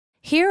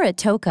Here at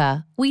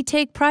Toca, we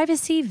take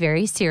privacy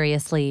very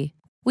seriously.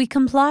 We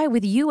comply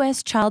with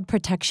U.S. child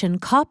protection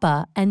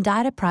COPPA and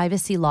data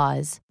privacy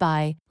laws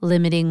by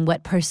limiting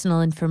what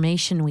personal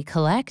information we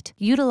collect,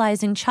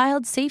 utilizing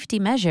child safety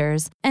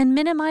measures, and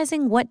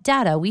minimizing what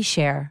data we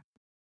share.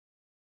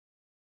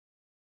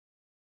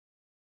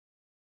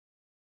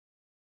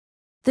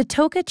 The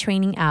Toca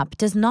training app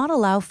does not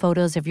allow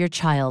photos of your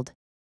child,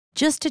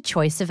 just a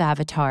choice of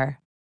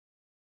avatar.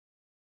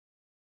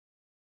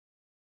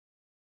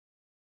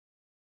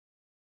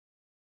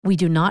 We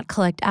do not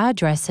collect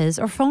addresses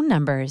or phone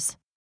numbers.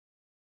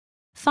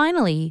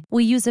 Finally,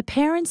 we use a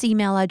parent's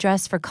email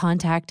address for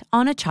contact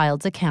on a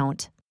child's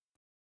account.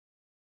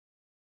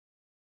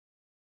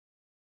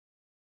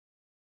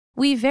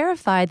 We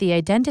verify the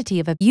identity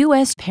of a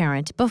U.S.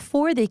 parent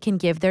before they can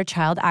give their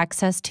child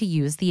access to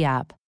use the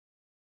app.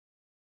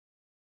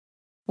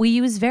 We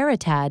use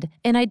Veritad,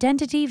 an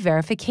identity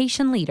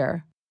verification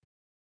leader.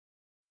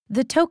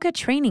 The Toca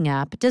training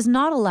app does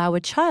not allow a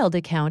child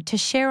account to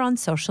share on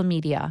social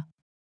media.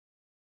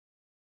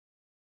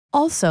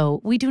 Also,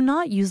 we do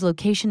not use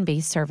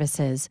location-based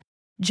services,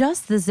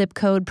 just the zip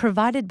code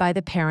provided by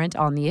the parent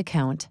on the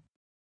account.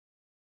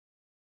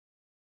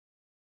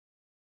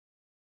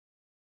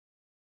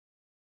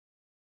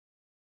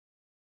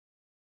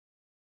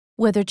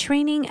 Whether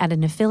training at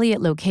an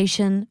affiliate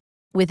location,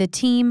 with a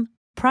team,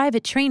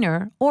 private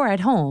trainer, or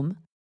at home,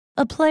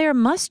 a player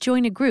must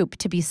join a group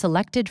to be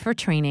selected for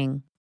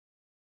training.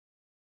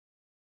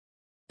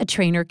 A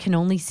trainer can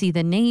only see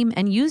the name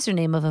and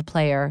username of a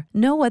player,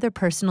 no other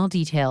personal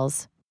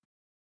details.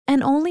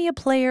 And only a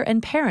player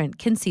and parent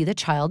can see the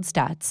child's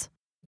stats.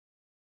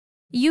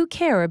 You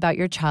care about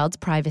your child's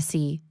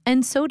privacy,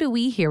 and so do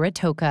we here at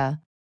Toca.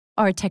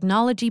 Our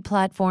technology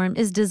platform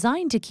is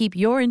designed to keep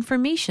your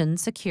information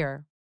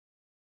secure.